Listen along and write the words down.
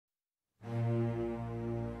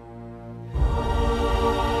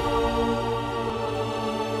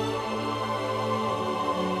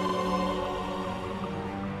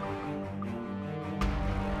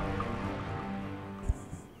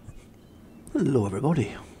Hello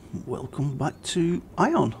everybody, welcome back to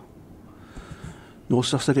AION.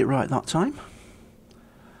 Notice I said it right that time.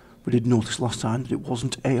 We did notice last time that it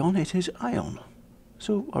wasn't AION, it is AION.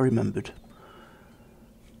 So I remembered.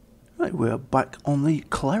 Right, we're back on the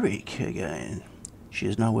Cleric again. She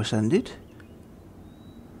is now ascended.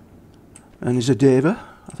 And is a Deva,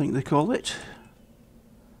 I think they call it.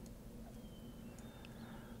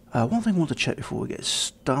 One thing I want to check before we get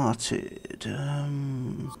started.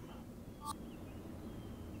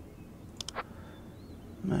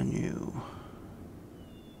 Menu.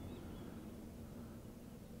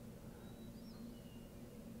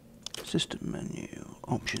 System menu.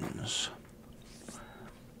 Options.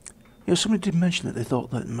 Yeah, somebody did mention that they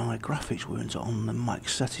thought that my graphics weren't on the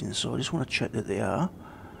max settings, so I just want to check that they are.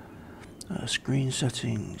 Screen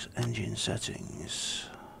settings, engine settings.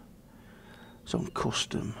 It's on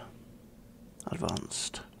custom.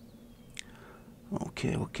 Advanced.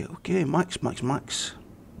 Okay. Max.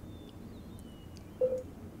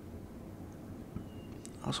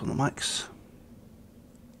 That's on the max.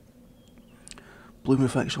 Bloom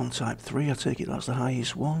effects on type 3, I take it that's the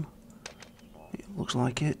highest one. It looks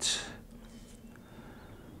like it.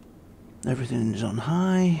 Everything is on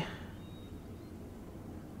high.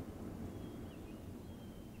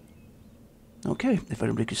 Okay, if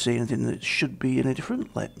anybody could see anything that should be any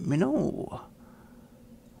different, let me know.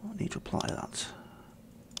 I need to apply that.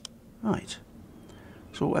 Right.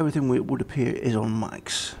 So everything would appear is on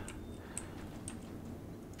max.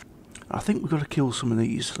 I think we've got to kill some of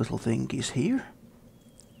these little thingies here.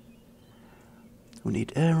 We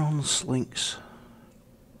need AION slinks.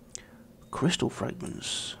 Crystal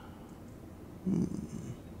fragments.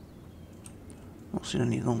 Not seen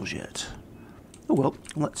any of those yet. Oh well,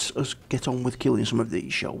 let's us get on with killing some of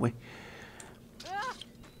these, shall we?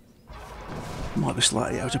 Might be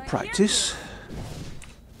slightly out of practice.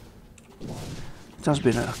 It has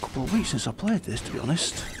been a couple of weeks since I played this, to be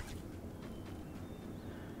honest.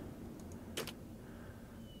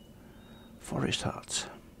 Forest hat.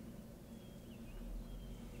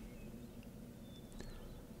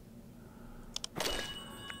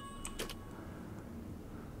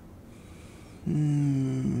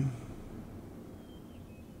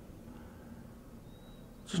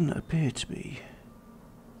 Doesn't appear to be.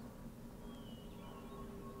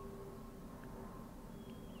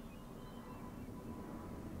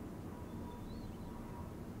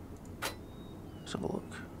 Let's have a look.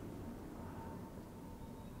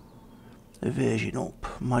 Evasion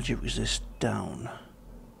up, magic resist down.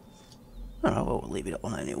 Alright, well, we'll leave it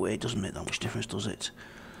on anyway, it doesn't make that much difference, does it?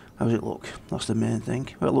 How does it look? That's the main thing.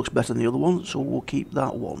 Well, it looks better than the other one, so we'll keep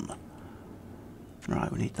that one.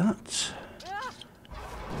 Right, we need that.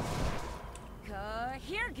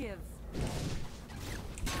 Here, give.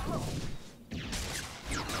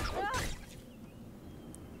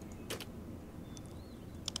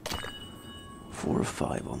 4 or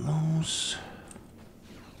 5 on those.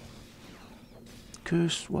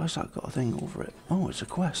 Curse, why's that got a thing over it? Oh, it's a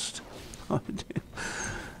quest.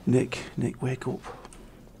 Nick, wake up.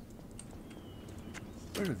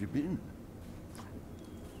 Where have you been?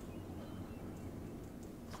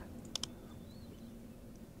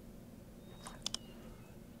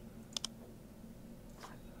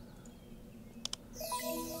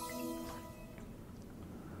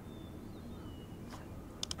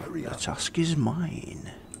 The task is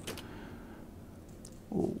mine.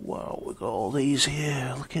 Oh wow, we've got all these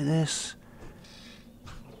here. Look at this.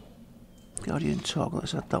 Guardian Tog,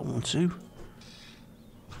 let's add that one too.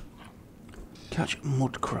 Catch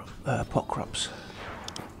pot crabs.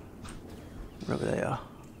 Wherever they are.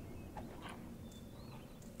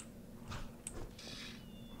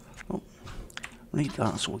 Oh, we need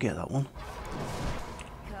that, so we'll get that one.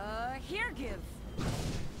 Here, give.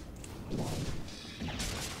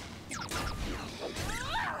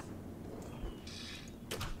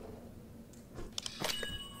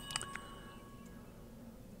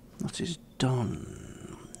 That is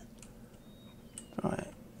done. Right,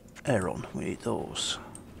 AION, we need those.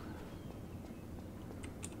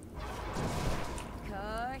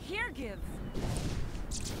 Here, give.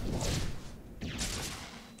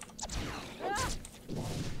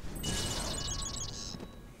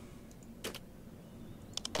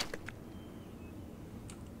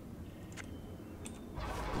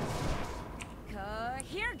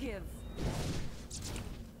 Here, give.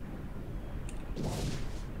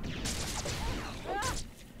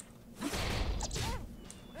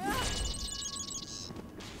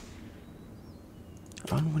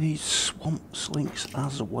 And we need swamp slinks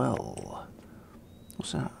as well.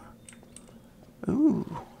 What's that? Ooh,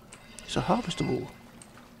 it's a harvestable.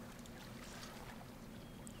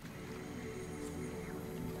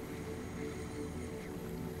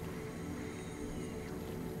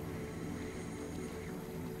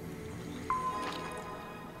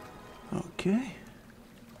 Okay.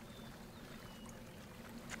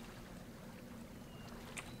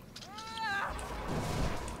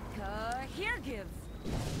 Here give.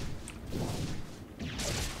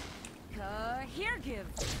 Here give.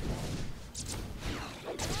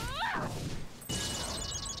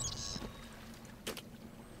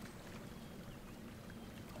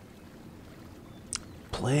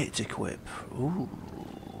 Plate equip. Ooh.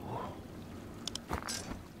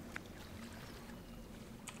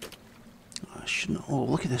 I shouldn't. Oh,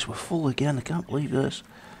 look at this. We're full again. I can't believe this.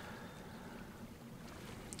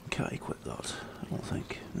 Can't equip that. I don't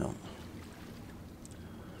think. No.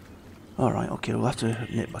 Alright, okay. We'll have to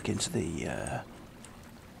nip back into the.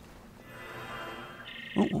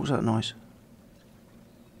 Oh, what was that noise?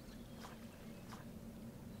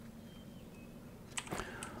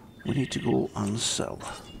 We need to go and sell.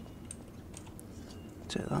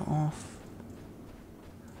 Take that off.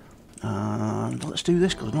 And let's do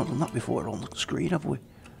this, because we've not done that before on the screen, have we?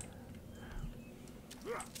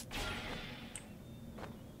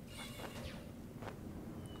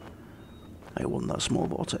 I want that small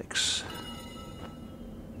vortex.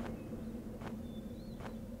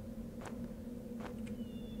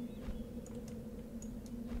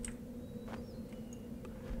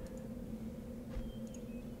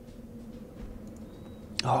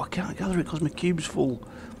 Oh, I can't gather it because my cube's full.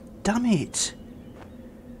 Damn it!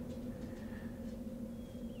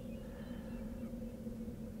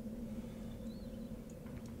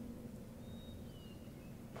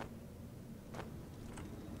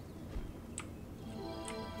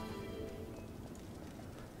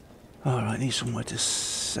 Alright, I need somewhere to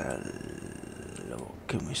sell. What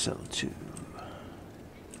can we sell to?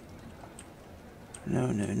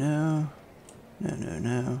 No, no, no. No, no,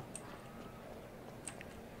 no.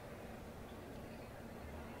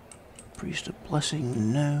 Priest of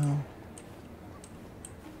Blessing, no.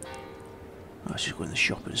 Let's just go in the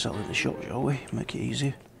shop and sell in the shop, shall we? Make it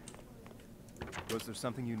easier. Was there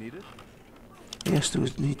something you needed? Yes, there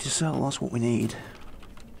was need to sell, that's what we need.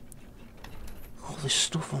 All this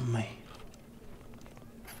stuff on me.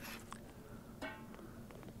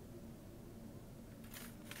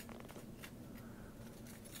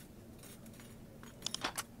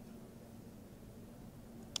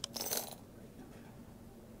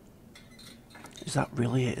 Is that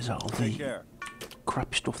really it? Is that all the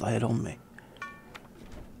crap stuff that I had on me?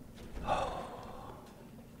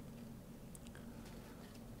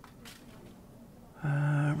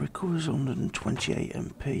 Recovers 128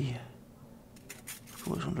 MP.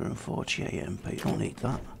 Recovers 148 MP. Don't need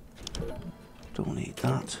that. Don't need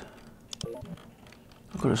that.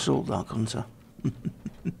 I could have sold that, couldn't I?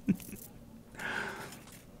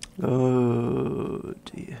 Oh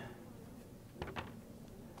dear.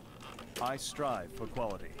 I strive for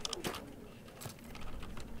quality.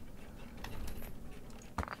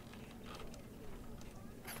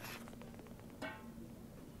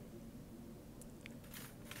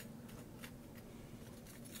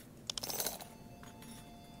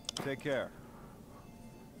 Take care.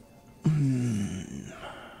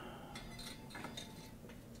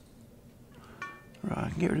 Right, I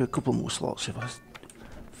can get rid of a couple more slots if I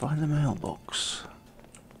find the mailbox.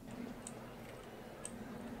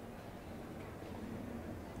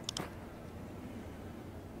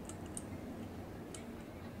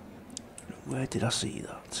 Where did I see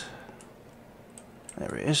that?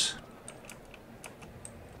 There it is.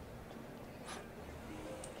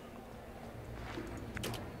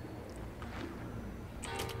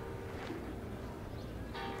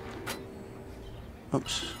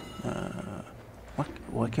 Oops.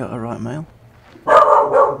 Why can't I write mail?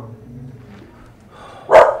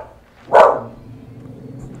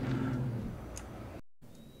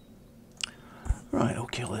 Right,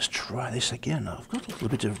 okay, let's try this again. I've got a little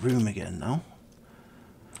bit of room again now.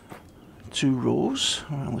 2 rows.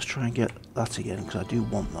 Alright, let's try and get that again, because I do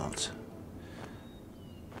want that.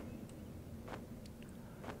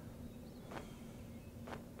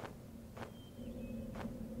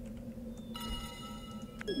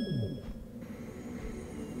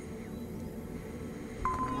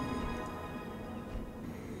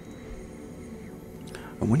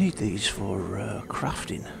 And we need these for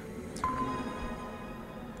crafting.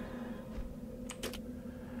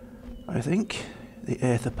 I think the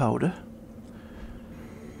aether powder.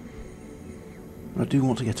 I do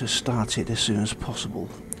want to get her started as soon as possible.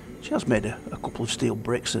 She has made a couple of steel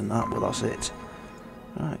bricks and that, but that's it.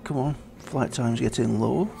 Alright, come on. Flight time's getting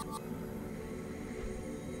low.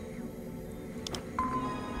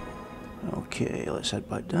 Okay, let's head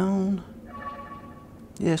back down.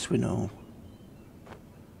 Yes, we know.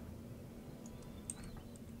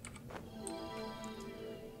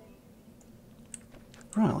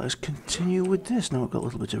 Right, let's continue with this. Now we've got a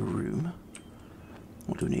little bit of room.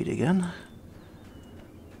 What do we need again?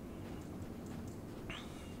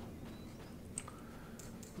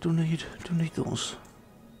 Don't need those.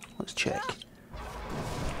 Let's check.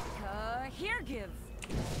 Here give.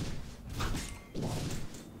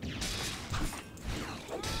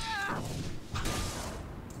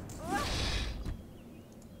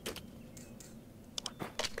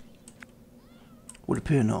 Would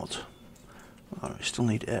appear not. Alright, we still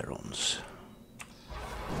need airons.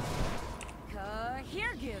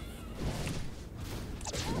 Here give.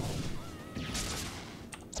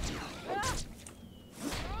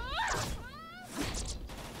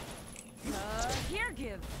 Here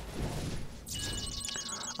give.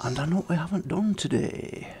 And I know what we haven't done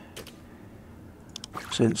today.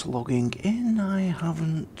 Since logging in, I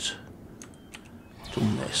haven't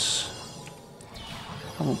done this.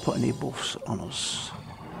 I haven't put any buffs on us.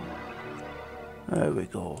 There we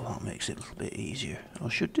go, that makes it a little bit easier. I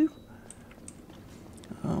should do.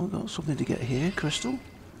 Oh, we've got something to get here, crystal.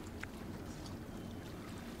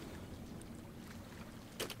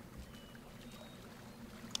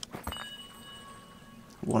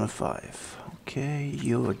 One of 5. Okay,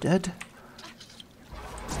 you're dead.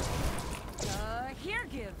 Here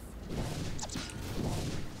give.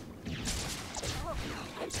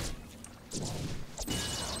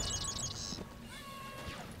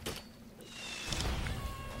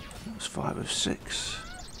 That's 5 of 6.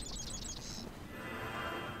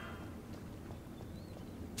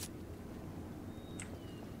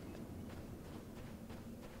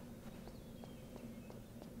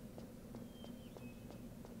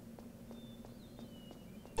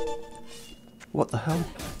 What the hell?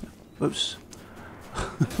 Oops.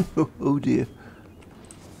 Oh dear.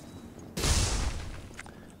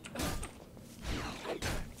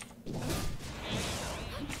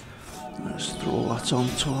 Let's throw that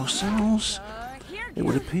onto ourselves. It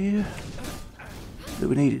would appear that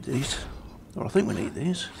we needed these. Or I think we need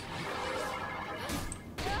these.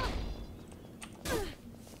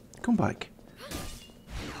 Come back.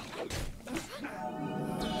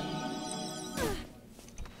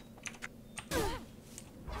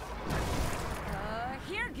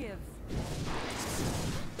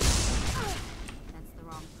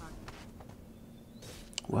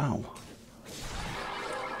 Wow.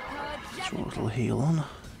 Throw a little heal on.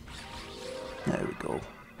 There we go.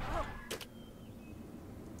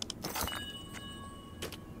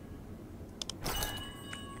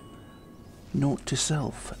 Note to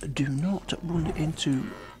self, do not run into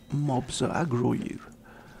mobs that aggro you.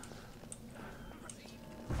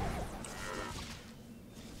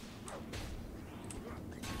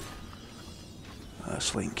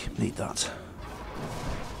 Slink, need that.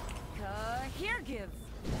 Here give.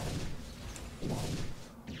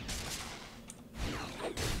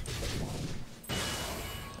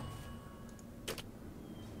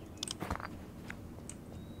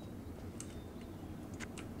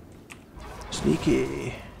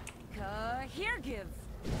 Sneaky. Here give.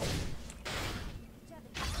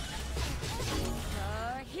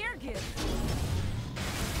 Here give.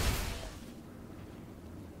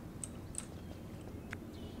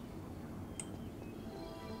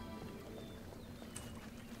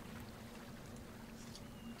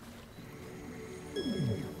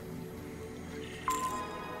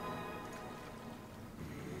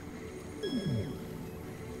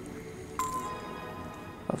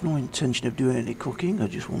 I've no intention of doing any cooking, I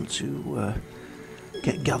just want to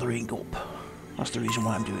get gathering up. That's the reason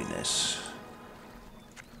why I'm doing this.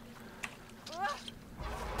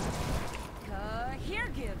 Here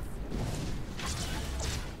give.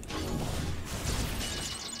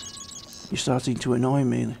 You're starting to annoy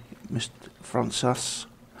me, Mr. Francis.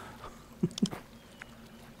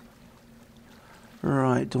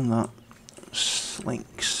 Right, done that.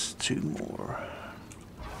 Slinks, 2 more.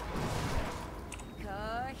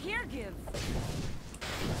 Here give.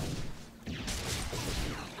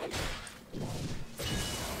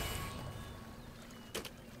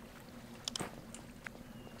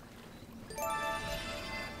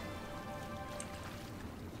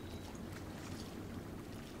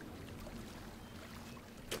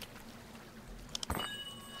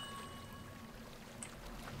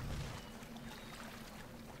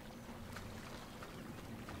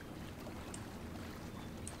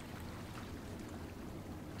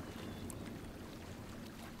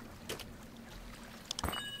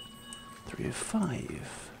 Of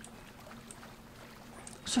 5.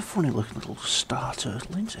 It's a funny looking little star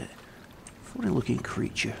turtle, isn't it? Funny looking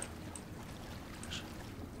creature.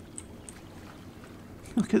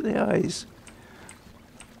 Look at the eyes.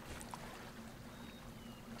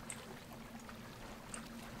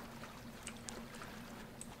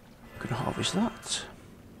 is that?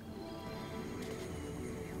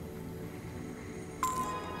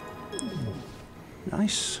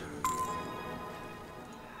 Nice.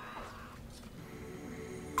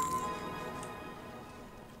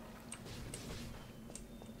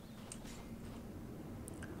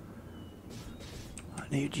 I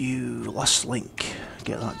need you, last link.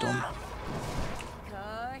 Get that done.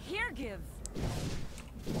 Here give.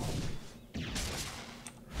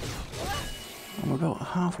 And we're about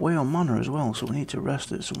halfway on mana as well, so we need to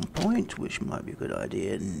rest at some point, which might be a good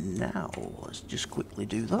idea now. Let's just quickly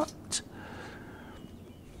do that.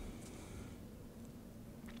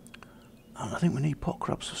 And I think we need pot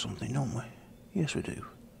crabs for something, don't we? Yes, we do.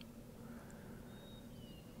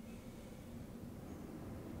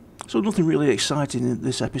 So nothing really exciting in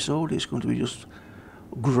this episode. It's going to be just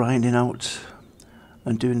grinding out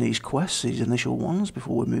and doing these quests, these initial ones,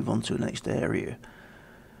 before we move on to the next area.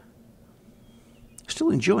 Still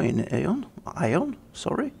enjoying it, AION,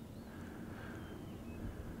 sorry.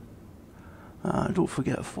 Don't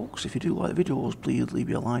forget, folks, if you do like the videos, please leave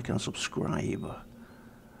me a like and subscribe.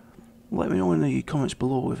 Let me know in the comments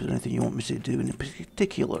below if there's anything you want me to do in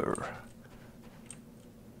particular.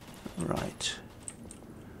 Right.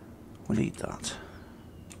 We need that.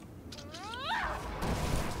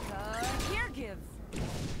 Here give.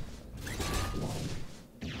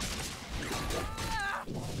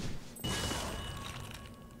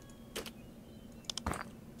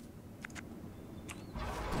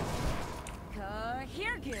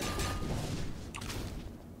 Here give.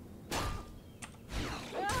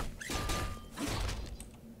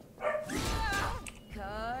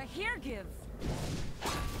 Here give.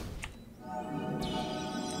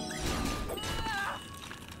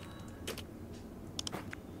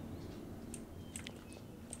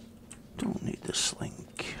 Don't need the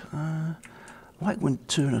slink. I might go and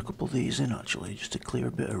turn a couple of these in actually, just to clear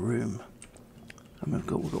a bit of room. And we've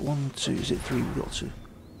got 1, 2, is it 3 we've got to?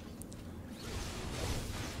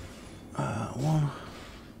 1.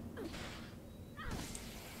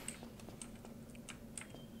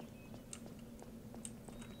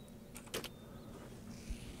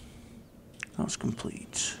 That's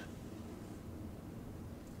complete.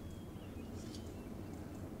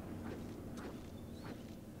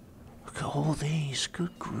 Look at all these,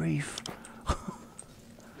 good grief.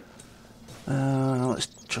 Let's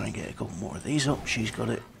try and get a couple more of these up. She's got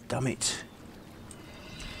it, damn it.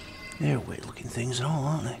 They're weird looking things and all,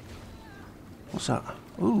 aren't they? What's that?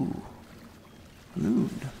 Ooh, moon.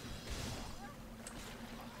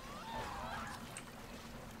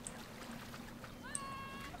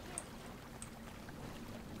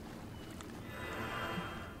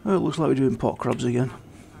 Oh, it looks like we're doing pot crabs again.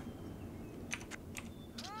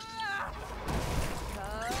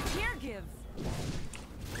 Here give.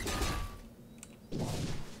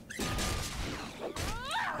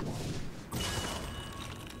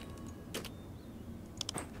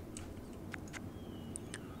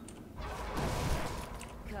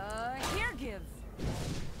 Here give.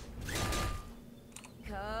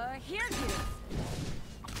 Here give.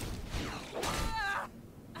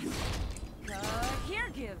 Here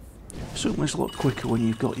give. Certainly it's a lot quicker when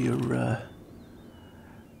you've got your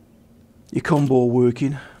combo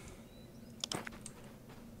working.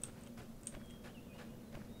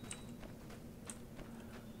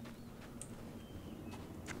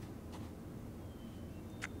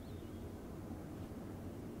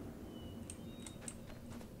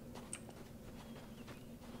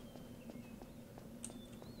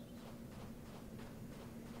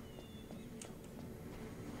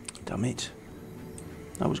 Damn it.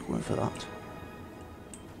 I was going for that.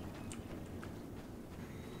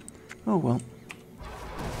 Oh well.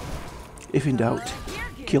 If in doubt,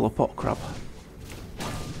 kill a pot crab.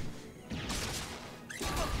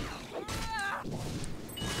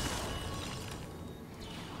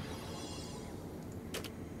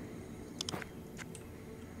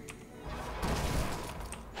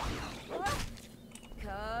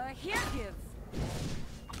 Here give.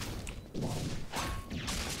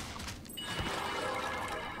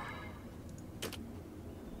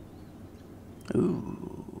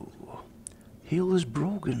 Ooh. Healer's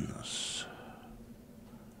Brogans.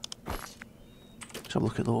 Let's have a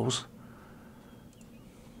look at those.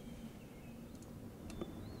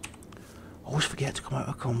 Always forget to come out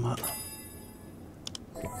of combat.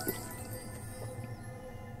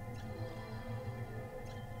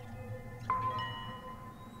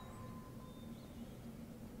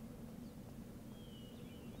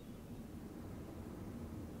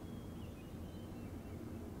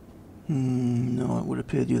 No, it would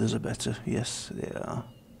appear the others are better. Yes, they are.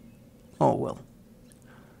 Oh well.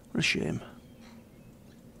 What a shame.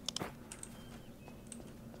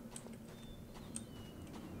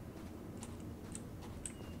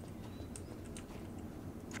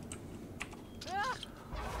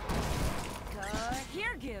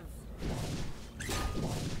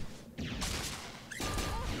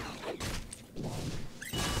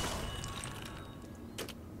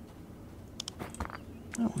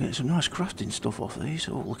 Oh, we're getting some nice crafting stuff off these.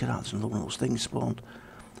 Oh, look at that, there's another one of those things spawned.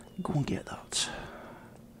 Go and get that.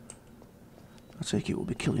 I take it we'll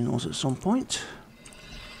be killing those at some point.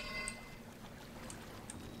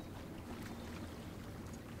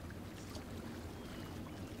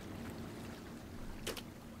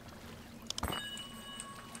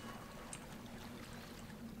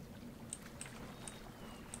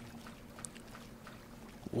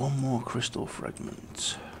 One more crystal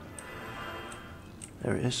fragment.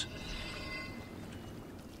 There it is.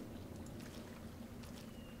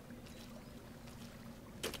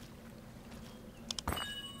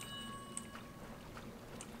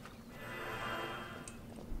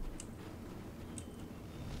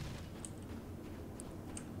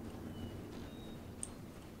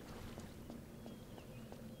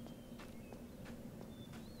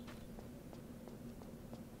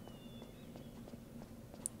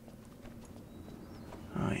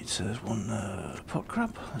 Right, so there's one pot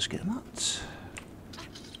crab. Let's get that.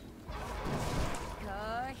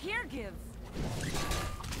 Here give.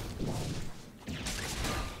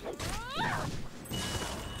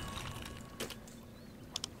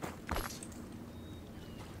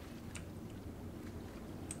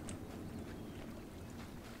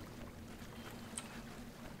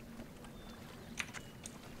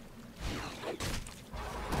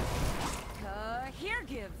 Here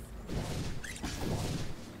give.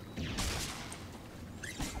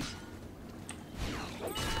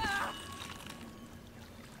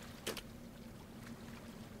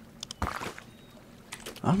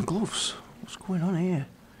 And gloves. What's going on here?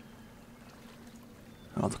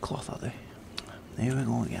 Oh, the cloth, are they? Here we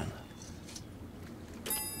go again.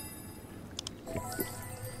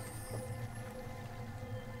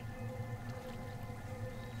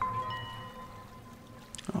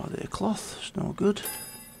 Oh, they're cloth. It's no good.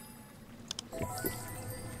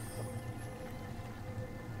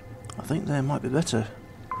 I think they might be better.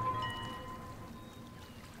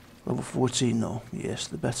 Level 14 though. Yes,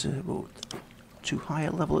 they're better, but too high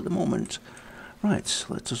a level at the moment. Right,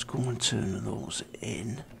 let us go and turn those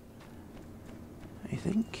in, I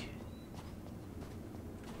think.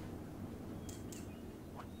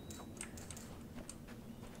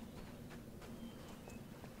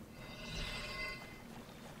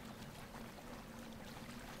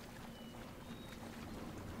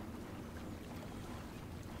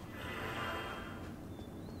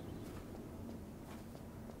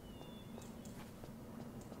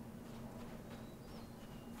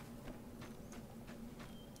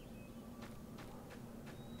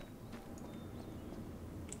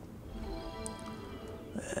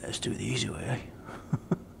 Let's do it the easy way, eh?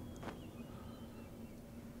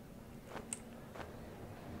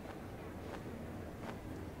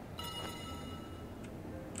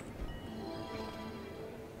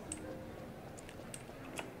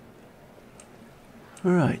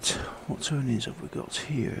 Right, what turnings have we got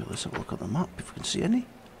here? Let's have a look on the map if we can see any.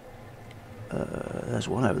 There's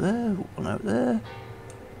one out there, one out there.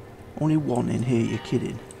 Only one in here, you're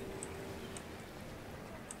kidding.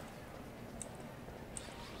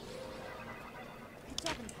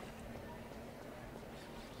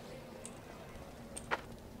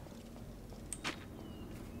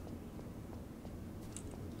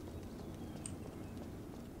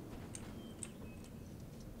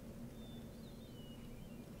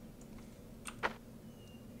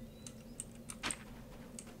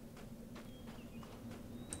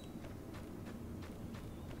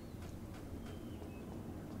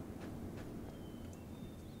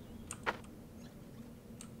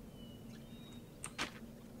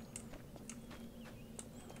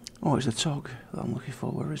 Oh, it's the Tog that I'm looking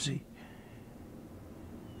for. Where is he?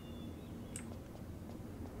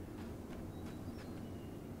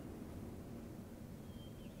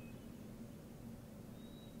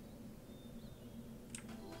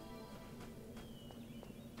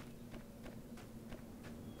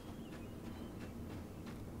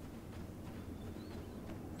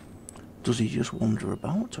 Does he just wander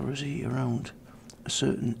about, or is he around a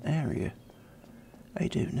certain area? I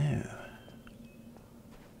don't know.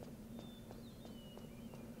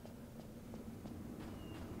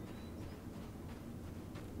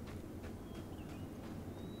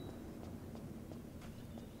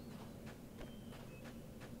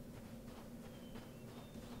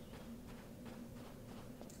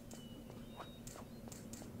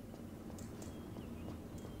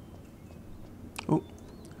 Oh.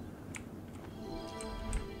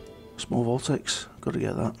 Small vortex. Got to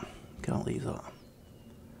get that. Can't leave that.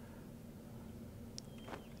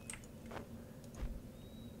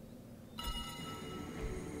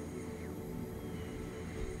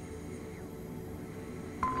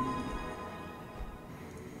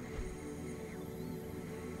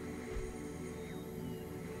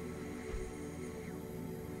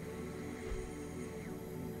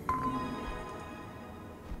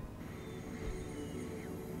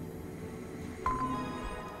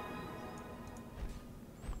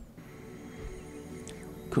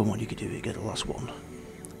 Come on, you can do it. Get the last one.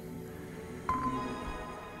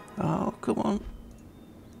 Oh, come on.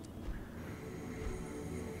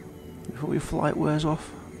 Before your flight wears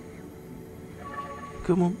off.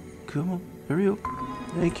 Come on, come on. Hurry up.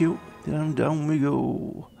 Thank you. Down we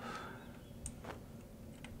go.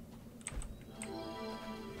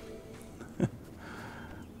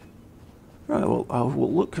 Right, well, I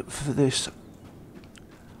will look for this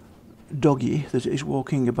doggy that is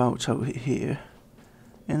walking about out here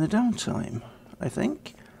in the downtime, I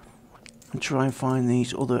think, and try and find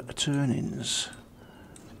these other turn-ins.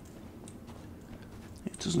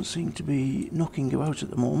 It doesn't seem to be knocking about at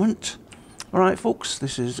the moment. Alright folks,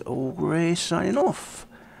 this is Olgrey signing off.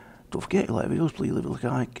 Don't forget to like videos, please leave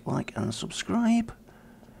a like and subscribe,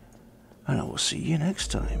 and I will see you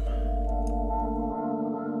next time.